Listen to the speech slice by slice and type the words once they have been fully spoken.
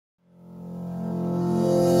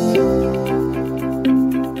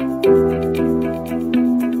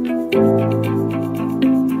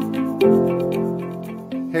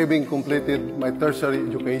completed my tertiary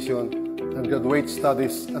education and graduate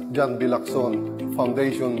studies at JBLFMU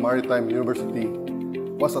Foundation Maritime University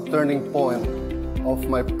was a turning point of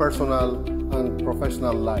my personal and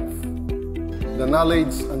professional life. The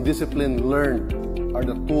knowledge and discipline learned are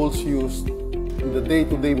the tools used in the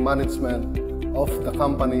day-to-day management of the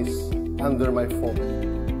companies under my fold.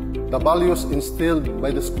 The values instilled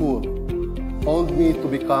by the school honed me to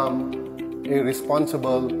become a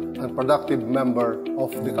responsible and productive member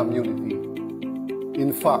of the community.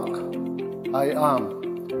 In fact, I am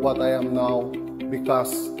what I am now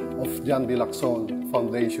because of JBLFMU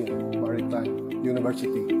Foundation Maritime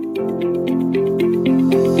University.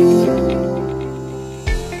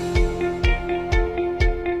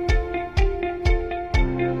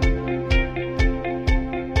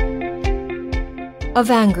 A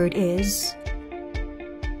vanguard is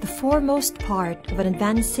the foremost part of an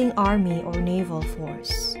advancing army or naval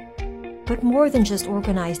force. But more than just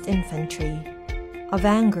organized infantry, a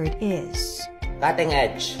vanguard is cutting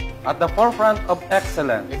edge, at the forefront of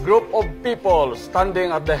excellence, a group of people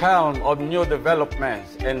standing at the helm of new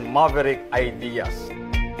developments and maverick ideas.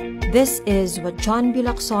 This is what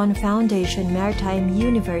JBLFMU Foundation Maritime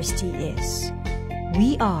University is.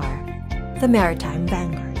 We are the Maritime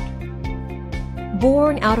Vanguard.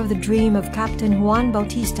 Born out of the dream of Captain Juan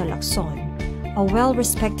Bautista Lacson, a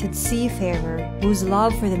well-respected seafarer whose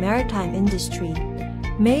love for the maritime industry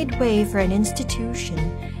made way for an institution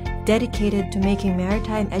dedicated to making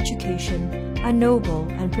maritime education a noble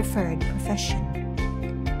and preferred profession.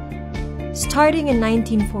 Starting in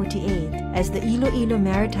 1948 as the Iloilo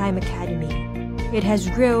Maritime Academy, it has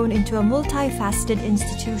grown into a multifaceted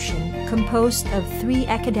institution composed of 3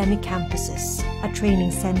 academic campuses, a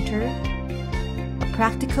training center, a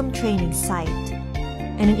practicum training site,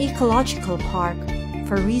 and an ecological park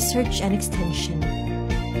for research and extension.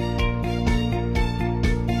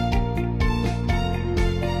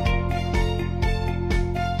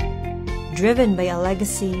 Driven by a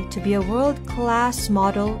legacy to be a world-class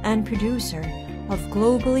model and producer of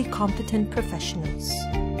globally competent professionals.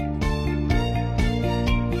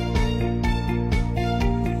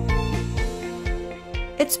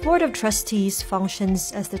 Its Board of Trustees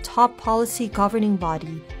functions as the top policy governing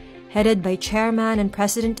body, headed by Chairman and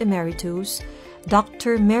President Emeritus,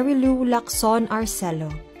 Dr. Marilou Lacson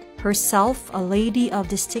Arcelo, herself a Lady of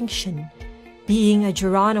Distinction, being a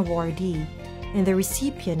Duran awardee and the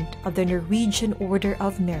recipient of the Norwegian Order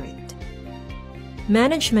of Merit.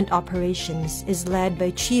 Management operations is led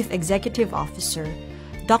by Chief Executive Officer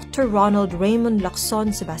Dr. Ronald Raymond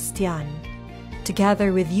Lacson Sebastian,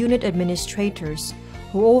 together with unit administrators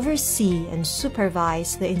who oversee and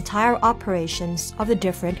supervise the entire operations of the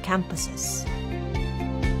different campuses.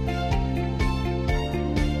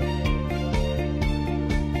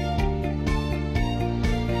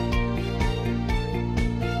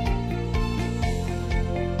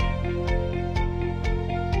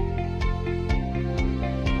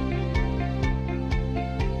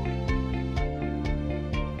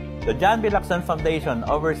 The JBLFMU Foundation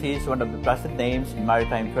oversees one of the trusted names in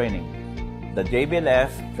maritime training, the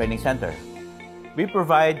JBLF Training Center. We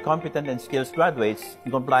provide competent and skilled graduates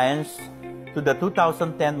in compliance to the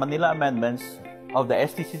 2010 Manila Amendments of the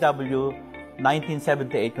STCW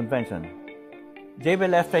 1978 Convention.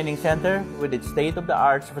 JBLF Training Center, with its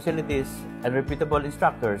state-of-the-art facilities and reputable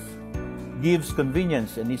instructors, gives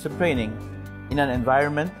convenience and ease of training in an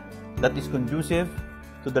environment that is conducive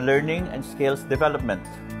to the learning and skills development.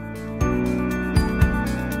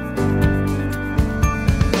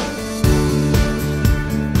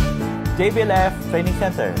 JBLF Training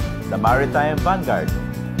Center, the Maritime Vanguard.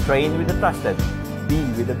 Train with the trusted, be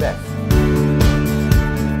with the best.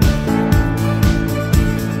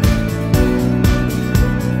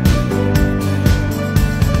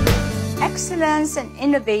 Excellence and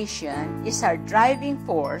innovation is our driving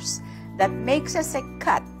force that makes us a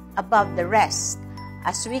cut above the rest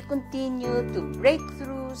as we continue to break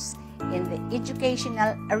throughs in the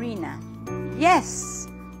educational arena. Yes,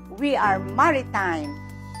 we are maritime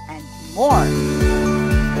and more.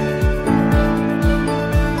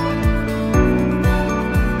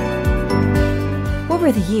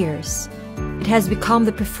 Over the years, it has become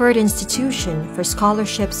the preferred institution for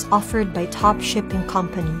scholarships offered by top shipping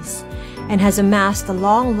companies and has amassed a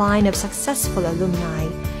long line of successful alumni,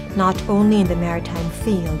 not only in the maritime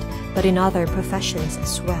field, but in other professions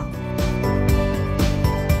as well.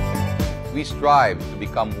 We strive to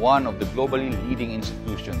become one of the globally leading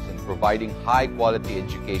institutions in providing high-quality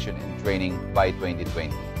education and training by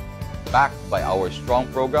 2020, backed by our strong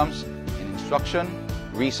programs in instruction,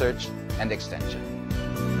 research, and extension.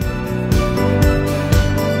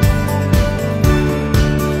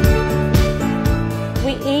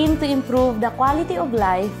 aim to improve the quality of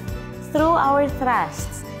life through our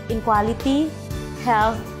thrusts in quality,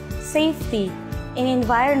 health, safety, and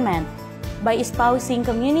environment by espousing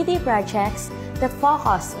community projects that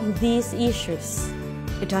focus on these issues.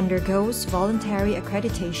 It undergoes voluntary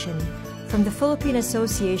accreditation from the Philippine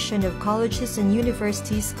Association of Colleges and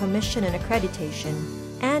Universities Commission on Accreditation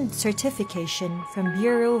and certification from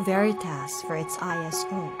Bureau Veritas for its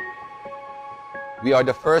ISO. We are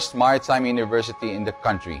the first maritime university in the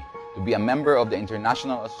country to be a member of the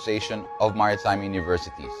International Association of Maritime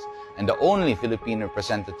Universities and the only Philippine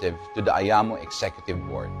representative to the IAMU Executive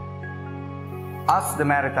Board. As the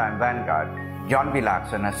maritime vanguard, John B.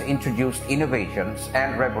 Lacson has introduced innovations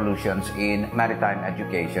and revolutions in maritime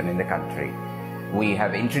education in the country. We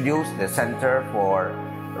have introduced the Center for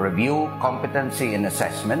Review, Competency and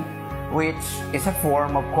Assessment, which is a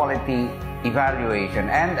form of quality evaluation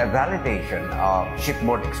and a validation of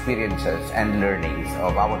shipboard experiences and learnings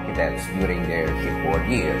of our cadets during their shipboard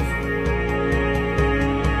years.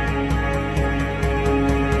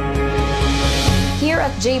 Here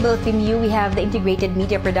at JBLFMU, we have the Integrated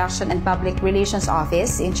Media Production and Public Relations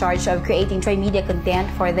Office in charge of creating tri-media content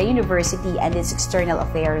for the university and its external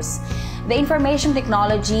affairs. The Information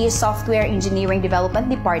Technology Software Engineering Development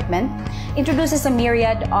Department introduces a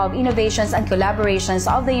myriad of innovations and collaborations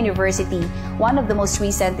of the university. One of the most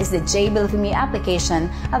recent is the JBLFMU application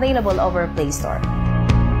available over Play Store.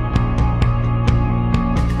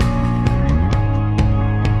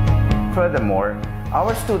 Furthermore,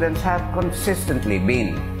 our students have consistently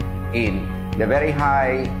been in the very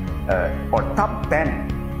high or top 10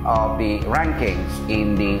 of the rankings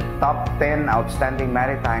in the top 10 outstanding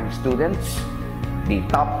maritime students, the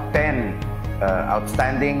top 10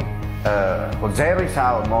 outstanding Jose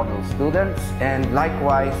Rizal model students, and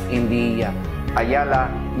likewise in the Ayala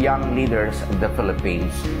Young Leaders of the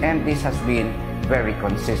Philippines. And this has been very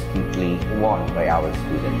consistently won by our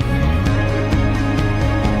students.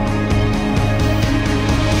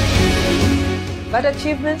 But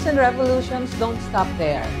achievements and revolutions don't stop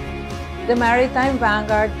there. The Maritime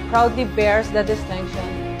Vanguard proudly bears the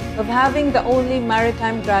distinction of having the only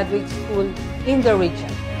maritime graduate school in the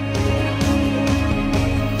region.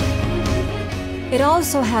 It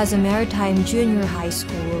also has a maritime junior high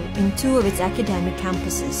school in 2 of its academic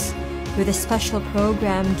campuses, with a special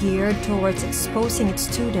program geared towards exposing its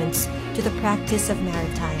students to the practice of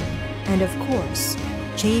maritime. And of course,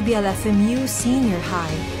 JBLFMU Senior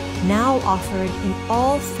High, now offered in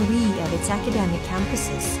all 3 of its academic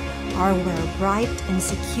campuses, are where bright and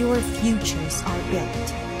secure futures are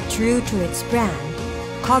built. True to its brand,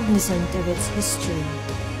 cognizant of its history,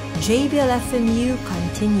 JBLFMU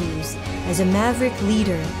continues as a maverick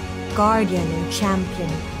leader, guardian and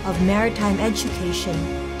champion of maritime education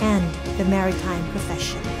and the maritime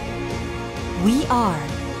profession. We are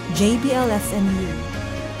JBLFMU.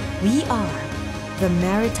 We are the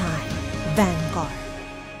Maritime Vanguard.